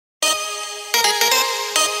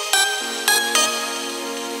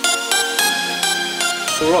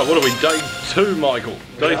Alright, what are we? Day 2, Michael.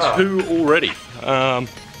 Day 2 already.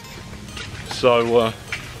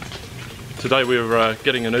 Today we're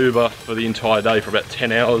getting an Uber for the entire day for about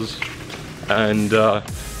 10 hours. And yeah,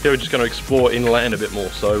 we're just going to explore inland a bit more.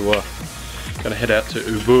 So going to head out to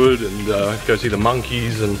Ubud and go see the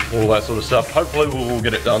monkeys and all that sort of stuff. Hopefully we'll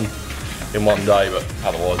get it done in one day, but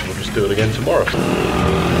otherwise we'll just do it again tomorrow.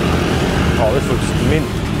 Oh, this looks mint.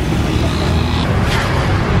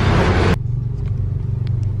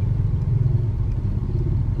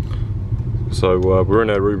 So we're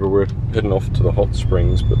in our Uber, we're heading off to the hot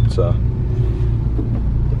springs, but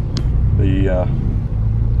the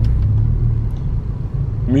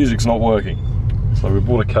music's not working. So we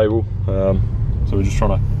bought a cable, so we're just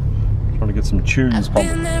trying to get some tunes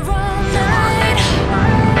pumping. I've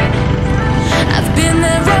been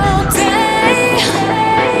there all day,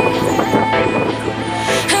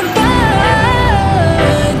 and boy,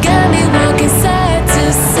 got me walking side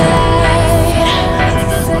to side.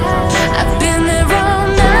 I've been there all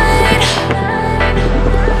night,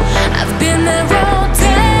 I've been there all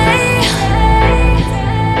day,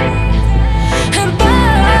 and boy,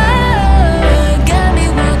 got me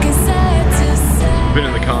walking side to side. Been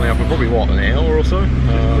in the car now for probably what, an hour or so? A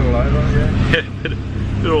little over, yeah.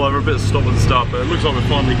 All over, a bit of stop and start, but it looks like we're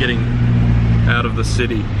finally getting out of the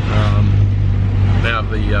city, out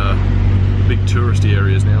of the big touristy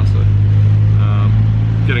areas now, so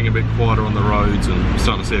getting a bit quieter on the roads and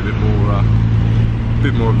starting to see a bit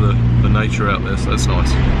more of the nature out there, so that's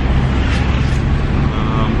nice.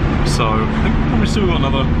 So I think we've probably still got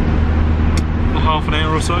another half an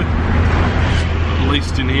hour or so at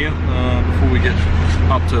least in here before we get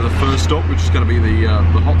up to the first stop, which is going to be the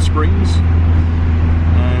hot springs.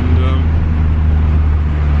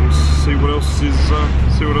 See what else is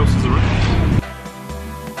around.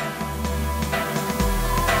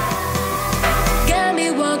 Got me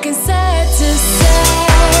walking side to side.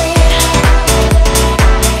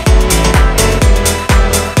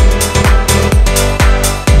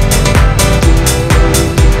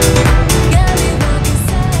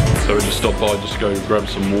 So we just stopped by just to go grab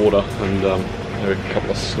some water and a couple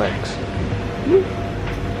of snacks.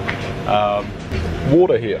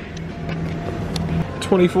 Water here.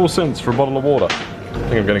 24 cents for a bottle of water. I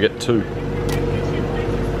think I'm going to get 2.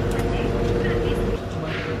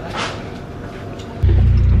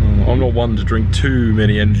 I'm not one to drink too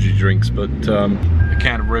many energy drinks, but a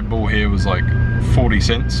can of Red Bull here was like 40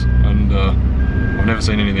 cents, and I've never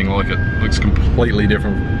seen anything like it. It looks completely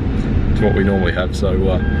different to what we normally have, so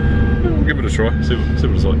we'll give it a try, see what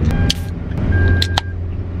it's like.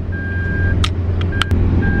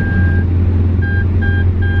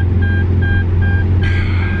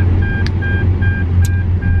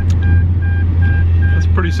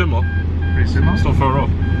 Similar. Pretty similar? It's not far off.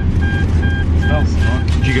 Smells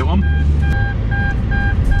nice. Did you get one?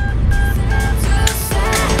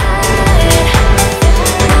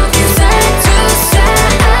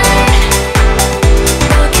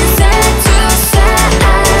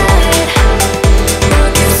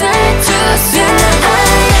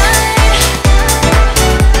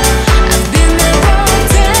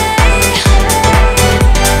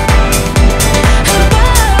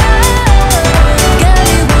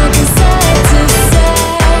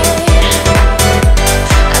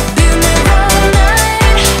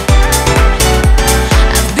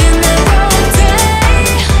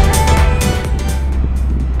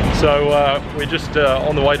 So we're just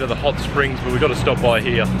on the way to the hot springs, but we've got to stop by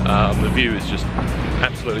here. The view is just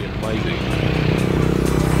absolutely amazing.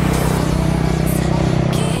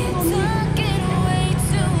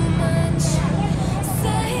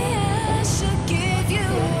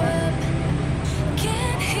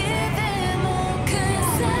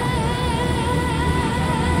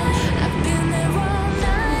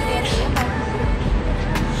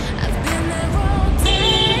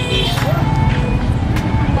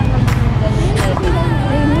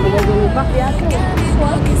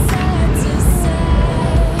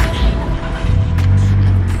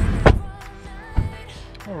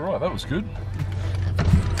 Alright, that was good.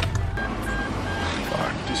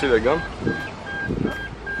 Did you see that gun?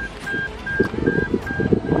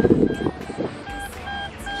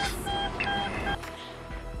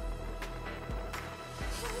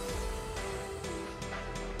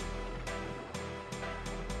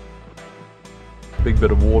 Big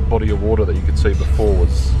bit of body of water that you could see before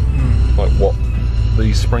was like what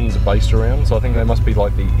these springs are based around, so I think they must be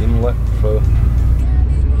like the inlet for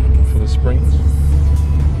the springs.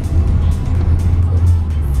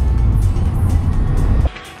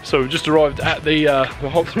 So we've just arrived at the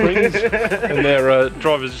hot springs and their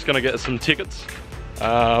driver's just going to get us some tickets.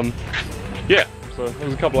 Yeah, So it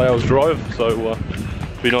was a couple of hours drive, so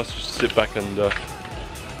it'd be nice to just sit back and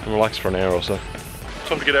relax for an hour or so.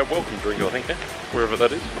 Time to get our welcome drink, I think, wherever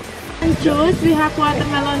that is. Juice, we have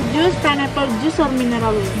watermelon juice, pineapple juice, or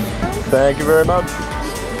mineral juice. Thank you very much.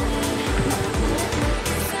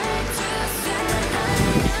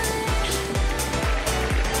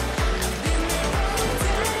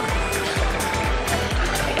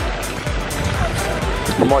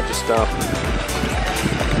 I might just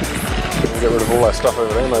get rid of all that stuff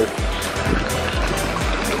over there, maybe.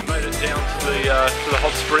 Made it down to the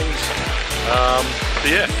hot springs. So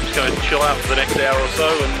yeah, just going to chill out for the next hour or so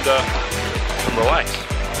and relax.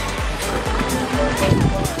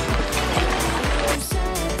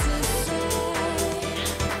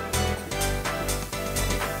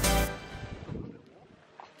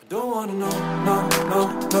 Don't wanna know,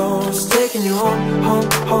 no, it's taking you home,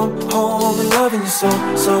 and loving you so.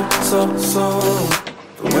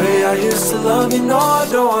 The way I used to love you, no, I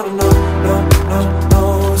don't wanna know,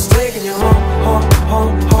 no, it's taking you home,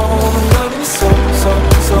 and loving you so.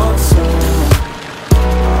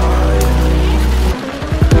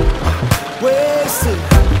 Wasted,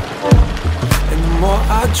 and the more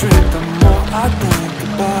I drink, the more I think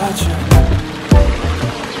about you.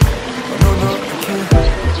 No, I can't.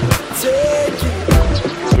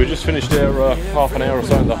 So we just finished our half an hour or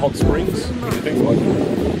so in the hot springs. What do you think?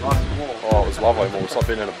 Oh, it was lovely. Well, it's like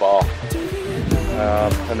being in a bar.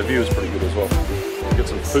 And the view is pretty good as well. Get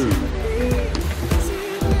some food.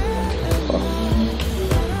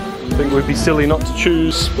 I think we'd be silly not to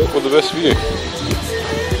choose, but with the best view.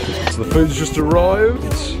 So the food's just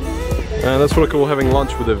arrived. And that's what I call having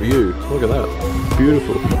lunch with a view. Look at that.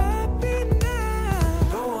 Beautiful.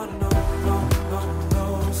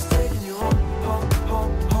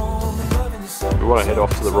 We want to head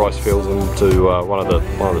off to the rice fields and to one of the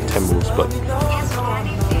temples, but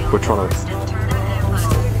we're trying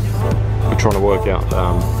to work out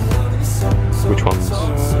which one's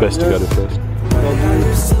best to go to first.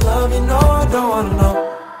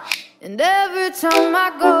 And every time I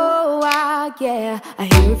go out, yeah, I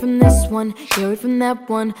hear it from this one, hear it from that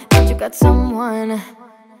one, that you got someone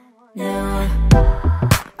now.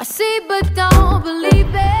 I see but don't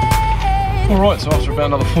believe it. Alright, so after about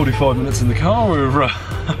another 45 minutes in the car, we've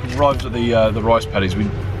arrived at the rice paddies. We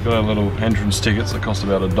got our little entrance tickets that cost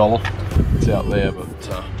about $1. It's out there, but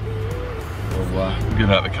we'll get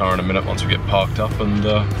out of the car in a minute once we get parked up and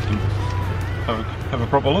have a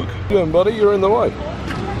proper look. How you doing, buddy? You're in the way.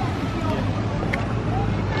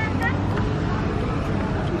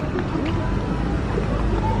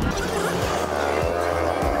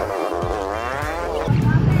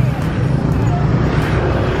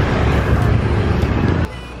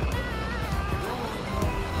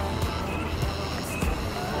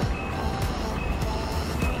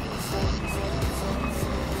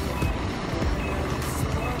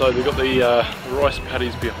 So they've got the rice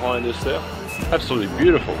paddies behind us there. Absolutely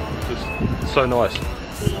beautiful. Just so nice.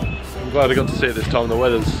 I'm glad I got to see it this time. The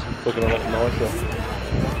weather's looking a lot nicer.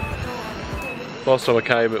 Last time I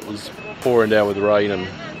came it was pouring down with rain and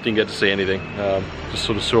didn't get to see anything. Just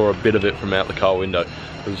sort of saw a bit of it from out the car window.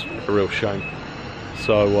 It was a real shame.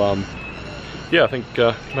 So yeah, I think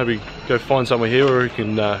maybe go find somewhere here where we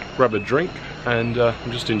can grab a drink and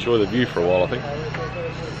just enjoy the view for a while, I think.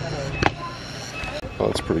 Oh,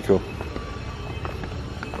 that's pretty cool.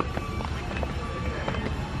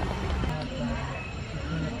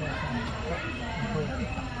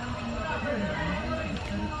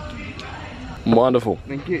 Wonderful.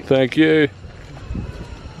 Thank you. Thank you.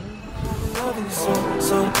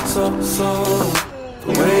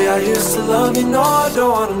 The way I used to love you, no, I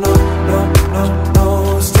don't wanna know,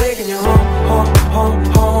 no, it's taking you home,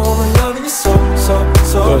 and loving you so.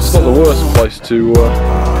 So it's not the worst place to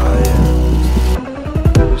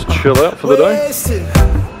just chill out for the day.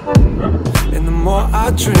 And the more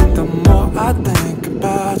I drink, the more I think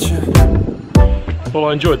about you. Well,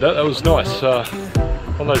 I enjoyed that. That was nice.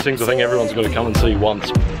 One of those things I think everyone's got to come and see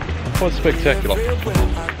once. Quite spectacular.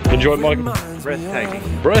 Enjoyed, Michael? Breathtaking.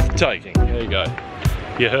 Breathtaking. There you go.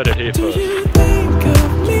 You heard it here first.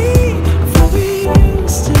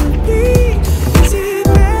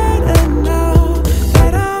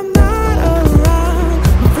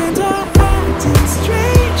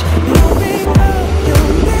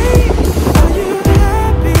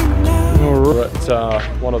 We're at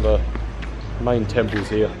one of the main temples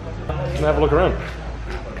here. Can have a look around.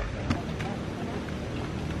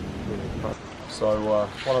 So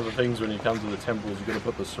one of the things when you come to the temple is you've got to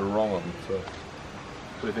put the sarong on. So,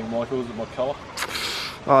 what do you think, Michael? Is it my colour?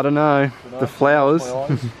 I don't know. The flowers.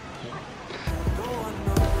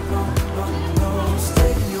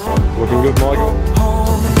 Looking good, Michael.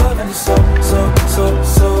 home and loving you so, so, so,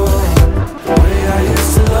 so. The way I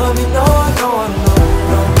used to love you, no, I don't wanna know,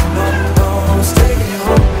 no, no, no. It's taking you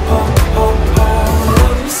home, home, home, home and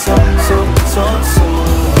loving you so, so, so, so.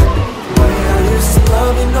 The way I used to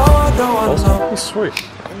love you, no, I don't wanna know. That's sweet.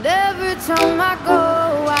 And every time I go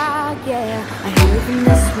out, yeah, I hear it from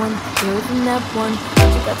this one, hear it from that one, that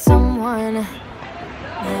you got someone.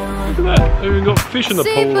 Now, Look at that. They've even got fish in the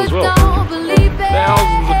see, pool but as well. don't believe it.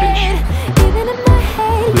 Thousands of fish. Even in my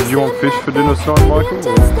head, Did you want fish for dinner tonight, Michael?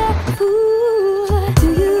 just that fool. Do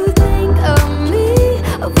you think of me,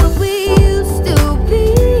 of what we used to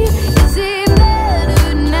be? Is it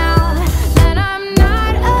better now that I'm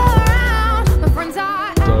not around? My friends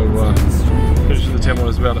are So, finishing the 10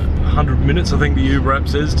 was about 100 minutes, I think the Uber app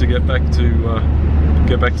says, to get back to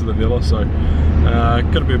the villa. So,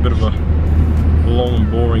 gonna be a bit of a long and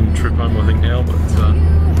boring trip home, I think now, but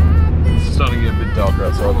it's starting to get a bit darker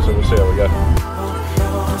outside, so we'll see how we go.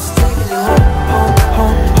 It's taking you home, home,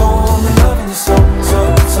 home, home and loving you so, so,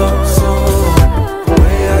 so, so. The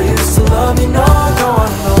way I used to love you, no, I don't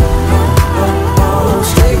wanna know, no, no, no.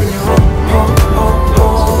 It's taking you home, home, home,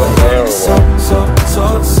 home and loving you so, so, so,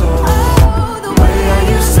 so. The way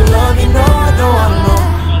I used to love you, no, I don't wanna know.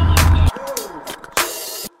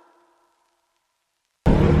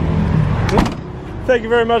 Thank you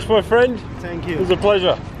very much, my friend. Thank It you. was a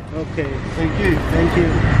pleasure. Okay, thank you. Thank you.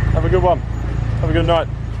 Have a good one. Have a good night.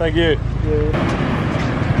 Thank you.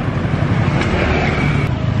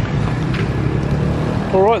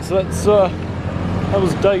 Alright, so that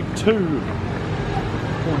was day 2.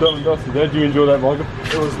 All done and dusted. How did you enjoy that, Michael?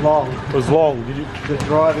 It was long. It was long. Did you? The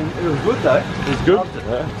driving, it was good though. It was good? Loved it.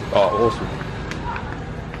 Yeah. Oh, awesome.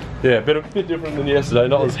 Yeah, a bit different than yesterday.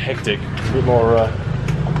 Not as hectic. A bit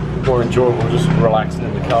more enjoyable. Just relaxing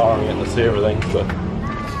in the car and getting to see everything. So,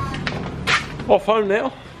 off home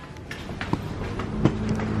now.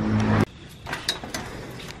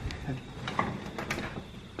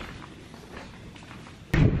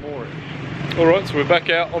 Alright, so we're back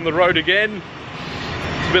out on the road again.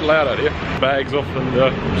 It's a bit loud out here. Bags off and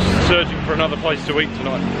searching for another place to eat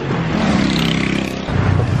tonight.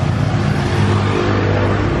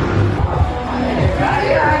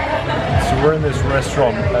 So we're in this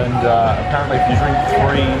restaurant, and apparently if you drink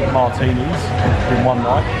 3 martinis in one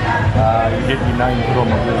night, you get your name put on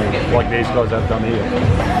the wall, like these guys have done here.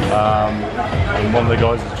 And one of the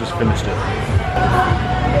guys has just finished it.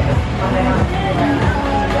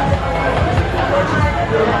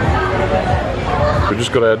 We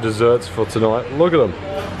just got our desserts for tonight. Look at them.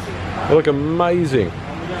 They look amazing.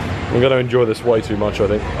 I'm going to enjoy this way too much, I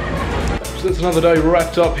think. So that's another day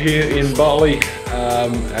wrapped up here in Bali,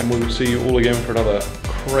 and we will see you all again for another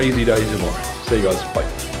crazy day tomorrow. See you guys. Bye.